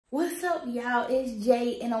What's up, y'all? It's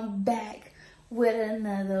Jay, and I'm back with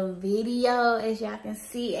another video. As y'all can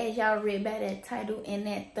see, as y'all read by that title and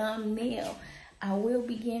that thumbnail, I will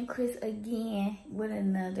be getting Chris again with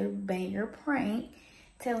another banger prank,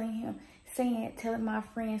 telling my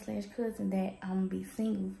friend / cousin that I'm gonna be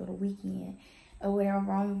single for the weekend or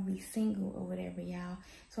whatever. I'm gonna be single or whatever, y'all.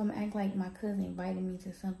 So I'm gonna act like my cousin invited me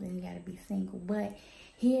to something. He gotta be single, but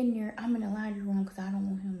he in there. I'm in the laundry room because I don't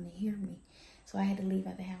want him to hear me. So I had to leave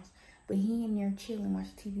out the house. But he in there chilling,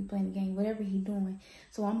 watching TV, playing the game, whatever he doing.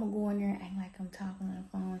 So I'm going to go in there and act like I'm talking on the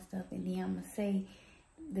phone and stuff. And then I'm going to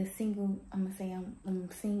say I'm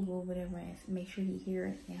single or whatever, and make sure he hear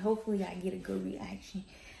it. And hopefully I get a good reaction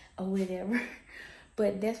or whatever.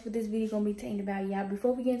 But that's what this video going to be talking about, y'all.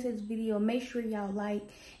 Before we get into this video, make sure y'all like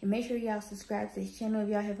and make sure y'all subscribe to this channel if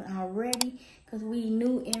y'all haven't already. Because we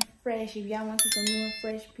new and fresh. If y'all want to see some new and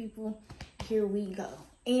fresh people, here we go.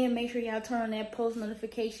 And make sure y'all turn on that post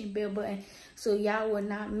notification bell button so y'all will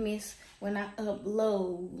not miss when I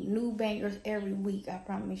upload new bangers every week. I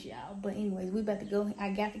promise y'all. But anyways, we about to go.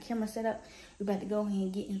 I got the camera set up. We about to go ahead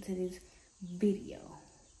and get into this video.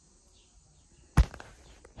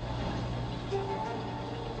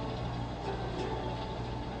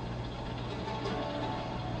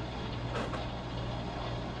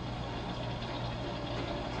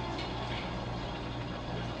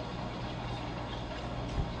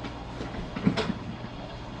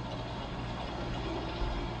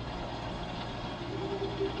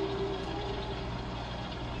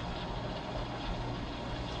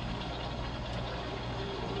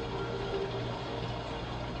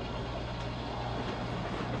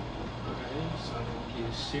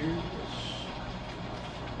 Serious.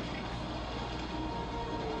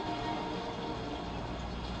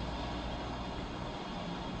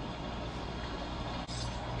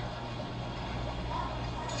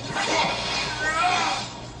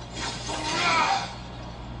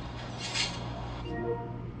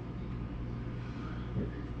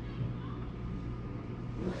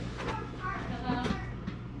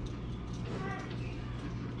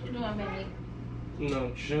 What you doing, baby?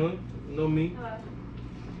 No, Sean, know me. Hello.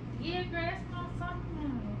 Yeah, girl, that's my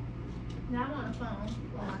phone. Now I'm on the phone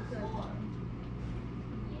on my cell phone.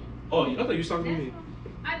 Oh, I thought you was talking to me.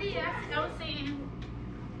 I did. I was saying.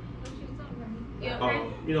 What you was talking to me? You okay?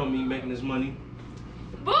 You know me making this money.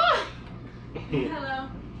 Boy! Hello.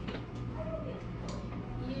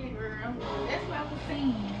 Yeah, girl. That's what I was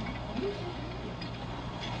saying.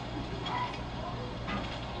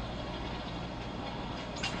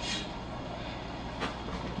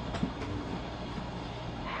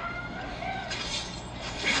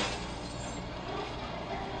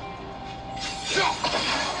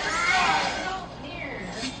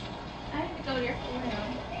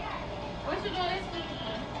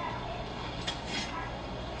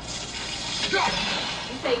 You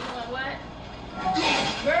say you want what?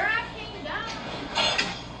 Girl, I came down.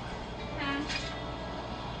 Huh?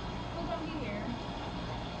 Who's gonna be here?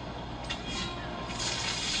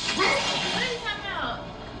 What are you talking about?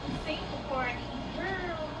 Single party.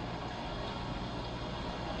 Girl.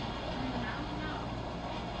 I don't know.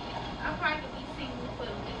 I probably could be single for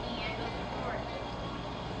the weekend. Go to the party.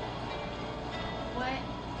 What?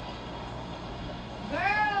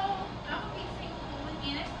 Girl, I'm gonna be single for the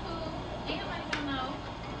weekend. That's cool. Ain't nobody gonna know.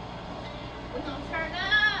 We're gonna turn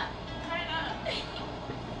up. Turn up.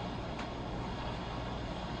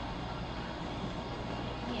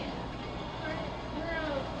 Yeah.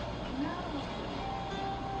 Girl, no.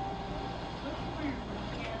 What you wearing?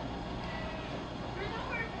 Yeah. Girl, don't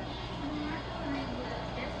wear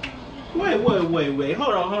that. Wait.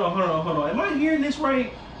 Hold on. Am I hearing this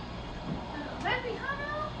right? Baby, hold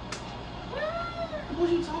on. What? Who are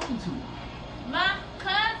you talking to? My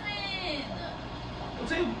cousin. I'm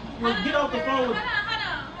saying, well, get off the phone with... Hold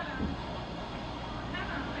on.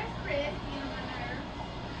 That's Chris. You on my nerves.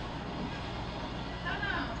 Hold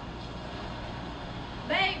on.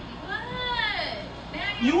 Baby, what? Now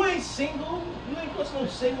You ain't single? You ain't put no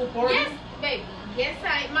single party? Yes, baby. Yes,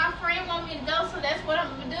 my friend want me to go, so that's what I'm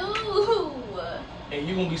gonna do. And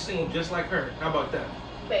you gonna be single just like her. How about that?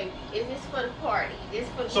 Baby, is this for the party? This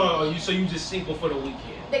for the So weekend. you just single for the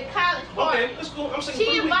weekend? The college party. Okay, that's cool. I'm single She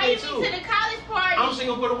for the weekend invited me too. to the college party. I'm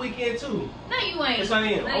single for the weekend too. No, you ain't. Yes, I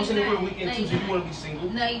am. No, I'm single for the not. weekend No, too. you So you not. want to be single?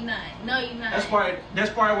 No, you're not. No, you're not. That's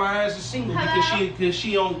probably why I asked her single. Hello? Because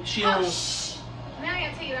she on. Shh. Now I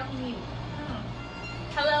gotta take it off of mute.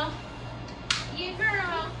 Hello? Yeah,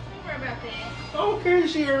 girl. Don't worry about that. I don't care if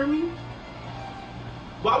she heard me.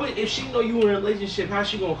 Why would, if she know you in a relationship, how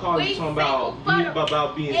she gonna call you talking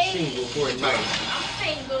about being single for a night? I'm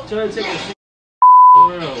single. Tell her to take a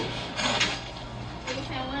around. You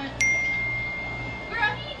said what?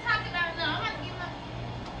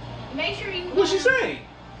 Make sure you. What'd she say?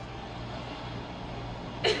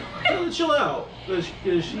 Tell her chill out, cause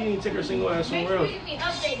she need to take her single ass somewhere else. Make sure you be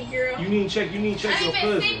updated, girl. You need to check your cousin. I ain't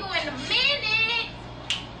been single in a minute.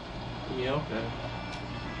 Yeah, okay.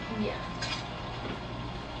 Yeah.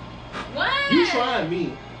 What? You trying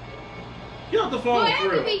me? Get off the phone for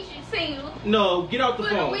real. Be single. No, get off the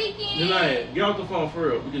phone. For the weekend. Deny get off the phone for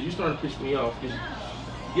real because you starting to piss me off. No.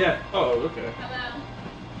 Yeah. Oh, okay. Hello.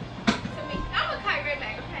 I'm gonna call you right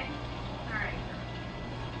back, okay? All right.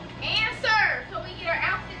 Answer, so we get our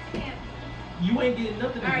outfits together. You ain't getting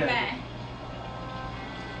nothing together. All right,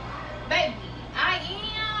 bye. Baby, I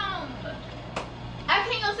am. I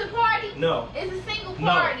can't go to the party. No. It's a single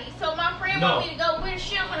party, so my friend want me to go with her.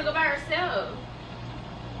 She don't want to go by herself.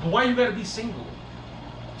 But why you gotta be single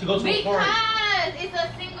to go to a party? Because it's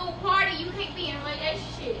a single party. You can't be in a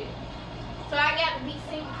relationship. So I got to be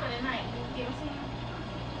single for the night. You get what I'm saying?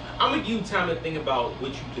 I'm gonna give you time to think about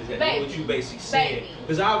what you just said, what you basically said,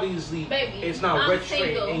 because obviously it's not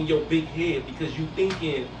registered in your big head because you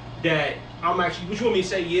thinking that I'm actually. What you want me to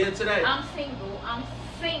say? Yeah to that? I'm single. I'm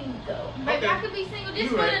single. Baby, Okay. I could be single just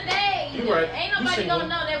for the day. You right. Ain't nobody gonna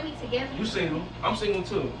know that we together. You single? I'm single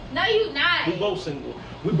too. No, you not. We both single.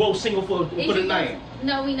 We both single for the night.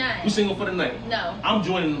 No, we not. You single for the night? No. I'm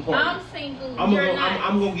joining the party. I'm single.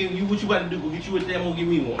 I'm gonna give you what you got to do. Go get you a damn. Go give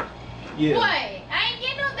me one. Yeah. What? I ain't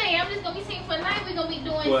getting no day. I'm just gonna be single for the night. We gonna be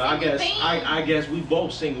doing. Well, things. I guess we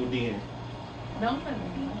both single then. Don't play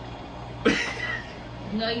with me.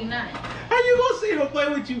 No, you're not. How you gonna sit here and play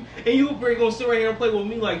with you, and you gonna sit right here and play with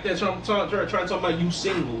me like that? Trying to talk about you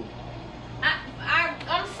single.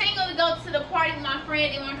 I'm single to go to the party with my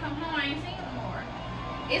friend. They want to come home. I ain't single no more.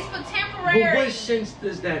 It's for temporary. But what sense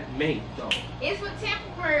does that make, though? It's for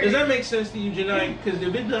temporary. Does that make sense to you, Janai? Because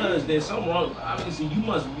if it does, there's something wrong. Obviously, you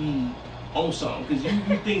must be on something. Because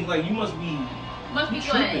you think like you must be. Must be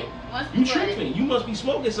tripping. You tripping. You must be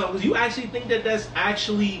smoking something. Because you actually think that that's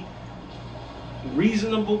actually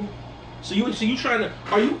reasonable. So you trying to?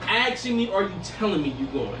 Are you asking me? Or are you telling me you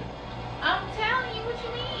going? I'm telling you what you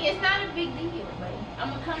mean. It's not a big deal, baby. I'm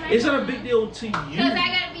gonna come back. It's not a big deal to you. Because I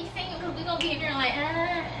gotta be single. Because we gonna be in there like.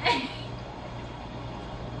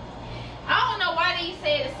 I don't know why they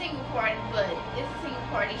said a single party, but it's a single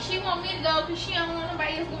party. She want me to go because she don't want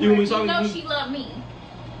nobody else to go. You know she love me.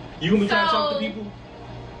 You gonna be trying to talk to people?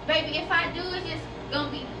 Baby, if I do, it's just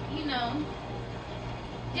gonna be,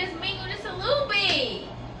 just mingle just a little bit.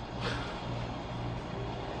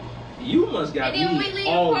 You must got me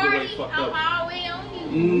all the way fucked up. I'm always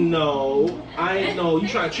on you. No, I ain't know. You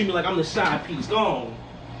trying to treat me like I'm the side piece. Go on.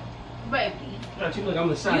 Baby. You trying to treat me like I'm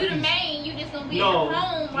the side piece. You the main. You just gonna be at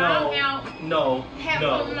home while I'm out. Have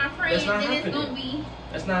fun with my friends. Then it's gonna be.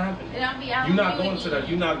 That's not happening. And I'll be out. You're not going to that.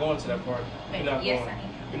 You're not going to that party. Baby, you're not yes, going. I am.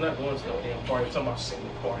 You're not going to that damn party. I'm talking about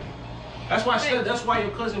single party. That's why I said. That's why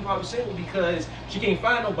your cousin probably single because she can't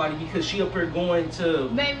find nobody because she up here going to.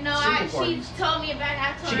 Baby, no, she told me about it.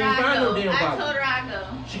 I told her can't find no damn body. I told her I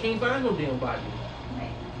go. She can't find no damn body.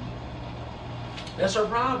 That's her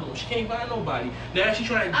problem. She can't find nobody. Now she's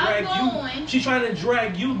trying to drag you. She's trying to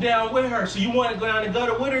drag you down with her. So you want to go down the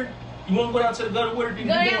gutter with her? You want to go down to the gutter with her? Go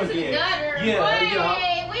down to the gutter.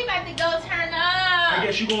 Yeah. We about to go turn up. I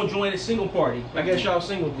guess you gonna join the single party. I guess y'all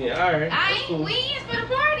single then. All right. Cool. We is for the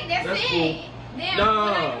party. That's it. Cool. Then when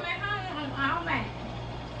I come back home, I'm back.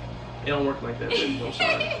 It don't work like that, baby. I'm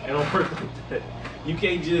sorry. It don't work like that. You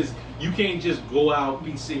can't just go out,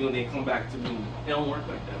 be single, and then come back to me. It don't work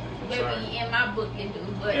like that, baby. Maybe in my book it do,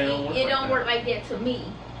 but it don't work like that to me.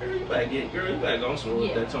 Girl, you better go somewhere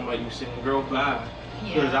with that talking about you single. Girl, bye.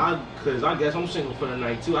 Yeah. Cause I guess I'm single for the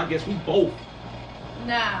night too. I guess we both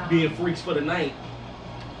being freaks for the night.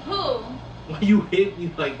 Who? Why you hit me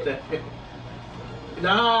like that?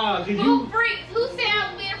 Nah, cause Who freaks? Who said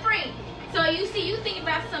I was being a freak? So you think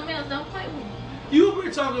about something else, don't play with me. You were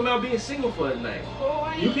talking about being single for the night.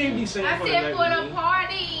 Boy, you can't be single for the night. I said for the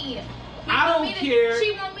party. I don't care.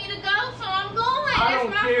 She want me to go, so I'm going. I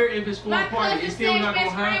don't care if it's for a party. It's still not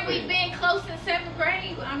gonna happen. We've been close since 7th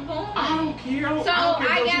grade. I'm going. I don't care. I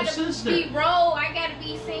gotta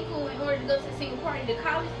be single in order to go to the single party, the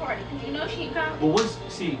college party, because you know she in college. But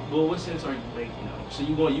what sense are you making though? So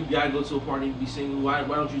you gotta go to a party and be single. Why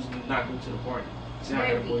don't you not go to the party? Say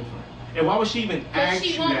I got a boyfriend. And why would she even ask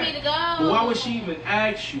you that? Because she want me to go. But why would she even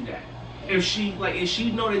ask you that? If she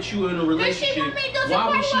know that you're in a relationship, why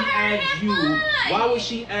would she ask you? Why would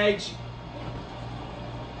she ask you?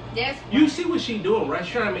 You see what she doing, right?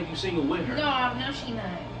 She's trying to make you single with her. No, she not.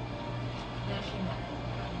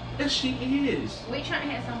 Yes, she is. We trying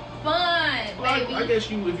to have some fun, baby. I guess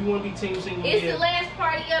if you want to be team single, it's the last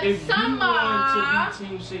party of the summer. If you want to be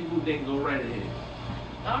team single, then go right ahead.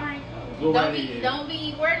 All right, cool. Don't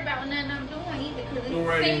be worried about nothing I'm doing either, because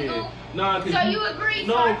it's single. Nah, so you agree?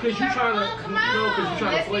 No, because you're trying to. Come on. No, because you're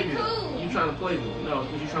trying to play me. Cool. You're trying to play me. No,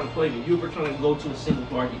 because you're trying to play me. You were trying to go to a single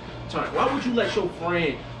party. Why would you let your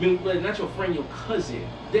friend? I mean, not your friend, your cousin.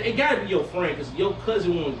 It gotta be your friend, because your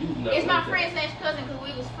cousin won't do nothing. It's my friend / cousin, because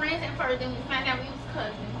we was friends at first, then we found out we was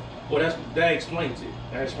cousins. Well, that explains it.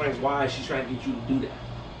 That explains why she's trying to get you to do that.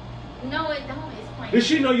 No, it don't explain. Does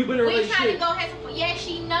she know you've been in a relationship? We trying to go have some. Yeah,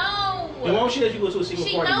 she know. And why would she let you go to a single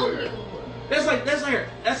party with her? You.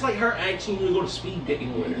 That's like her asking you to go to speed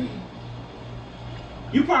dating with her.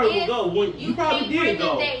 You probably will go. You probably did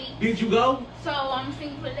go. Did you go? So I'm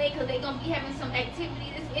single for the day because they gonna be having some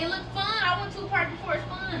activity. It looked fun. I went to a party before. It's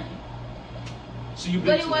fun. So you've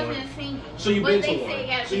been to one. But it wasn't single. So you've been to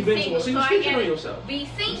one. So you've been to one. So you're snitching on yourself. Be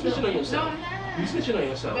single. You're snitching on yourself. No, I'm not. You're snitching on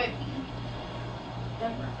yourself. Baby.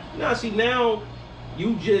 Now, see, now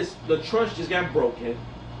the trust just got broken.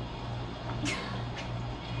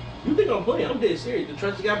 You think I'm playing? I'm dead serious. The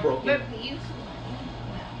trust just got broken.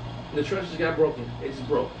 The trust just got broken. It just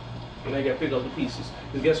broke. And I got to pick up the pieces.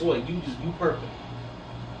 Because guess what? You perfect.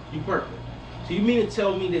 You perfect. So you mean to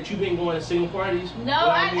tell me that you've been going to single parties? No,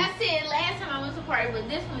 I said last time I went to a party, but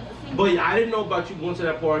this one's a single party. But I didn't know about you going to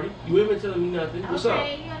that party. You haven't been telling me nothing. What's up?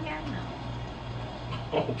 Okay, you don't got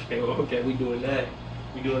to know. Okay, we doing that.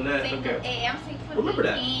 We doing that. Single, okay. Hey, I'm single for remember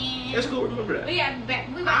that. That's cool. Remember that. We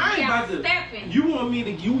got stepping. You want me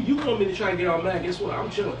to try to get on mad. Guess what? I'm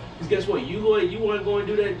chilling. Cause guess what? You want to go and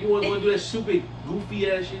do that. You want to go and do that stupid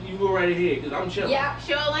goofy ass shit. You go right ahead. Cause I'm chilling. Yeah,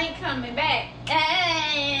 sure ain't coming back.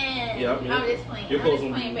 Yeah, I'm just playing. Your clothes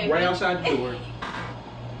gonna be right outside the door.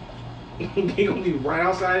 They gonna be right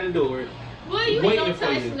outside the door. Well, you ain't gonna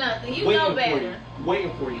touch nothing. You know better.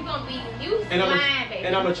 Waiting for you. You gonna be lying, baby.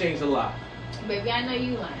 And I'm gonna change the lock. Baby, I know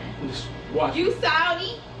you lying. Just watch you me.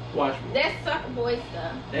 Saudi. Watch me. That's sucker boy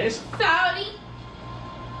stuff. That's Saudi.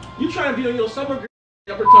 You trying to be on your summer girl?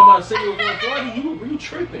 I'm talking about single girl party. You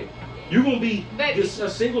tripping? You gonna be just a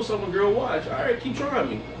single summer girl? Watch. All right, keep trying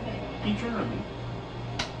me. Keep trying me.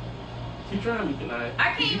 Keep trying me tonight.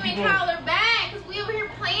 I can't even call her back because we over here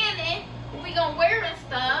planning. We gonna wear and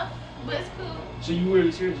stuff, but it's cool. So you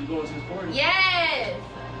really serious? You going to this party? Yes.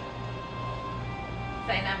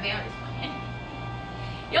 Say not be honest.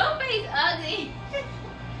 Your face ugly.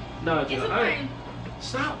 Nah, Janai,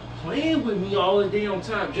 stop playing with me all the damn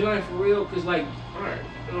time. Janai, for real, cause like, alright,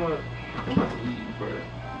 you know what? I'm about to leave, bro.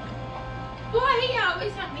 Boy, he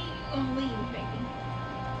always tell me you gonna leave, baby.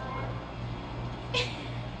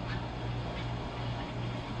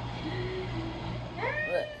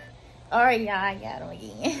 Alright, y'all, I got him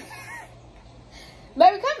again.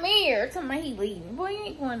 Baby, come here. Tell me he leaving. Boy, you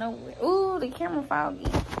ain't going nowhere. Ooh, the camera foggy.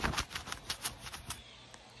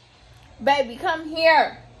 Baby, come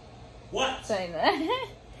here. What? Say that.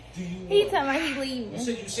 He tell me he leaving. You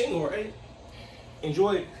said you single, right?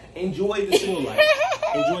 Enjoy the single life.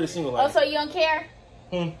 Enjoy the single life. Oh, so you don't care?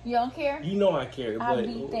 You don't care? You know I care, but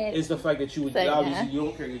it's the fact that you would obviously you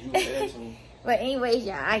don't care because you would ask me. But anyways,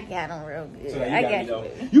 y'all, I got him real good. So I got you.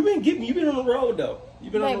 You've been on the road though.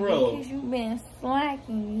 You've been on the road. Because you've been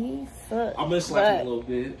slacking. You suck. I've been slacking a little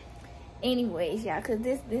bit. Anyways, y'all, because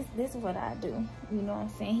this is what I do. You know what I'm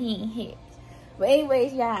saying? He ain't hit. But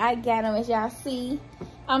anyways, y'all, I got him. As y'all see,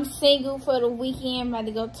 I'm single for the weekend. I'm about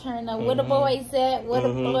to go turn up. Where the boys at? Where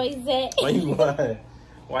the boys at? Why you lying?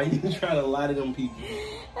 Why you trying to lie to them people?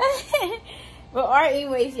 But alright,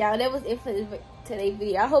 anyways, y'all, that was it for today's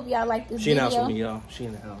video. I hope y'all like this video. She announced with me, y'all. She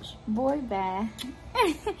in the house. Boy, bye.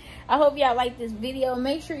 I hope y'all like this video.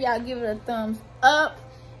 Make sure y'all give it a thumbs up.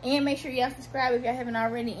 And make sure y'all subscribe if y'all haven't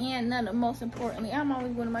already. And most importantly, I'm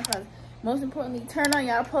always going to my closet. Most importantly, turn on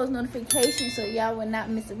y'all post notifications so y'all will not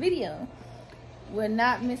miss a video. Will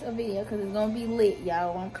not miss a video because it's going to be lit,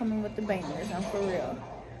 y'all. I'm coming with the bangers. I'm for real.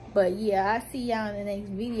 But yeah, I'll see y'all in the next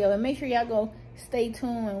video. And make sure y'all go stay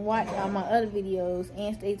tuned and watch all my other videos.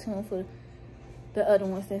 And stay tuned for the other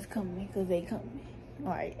ones that's coming because they coming.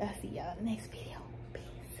 Alright, I'll see y'all in the next video.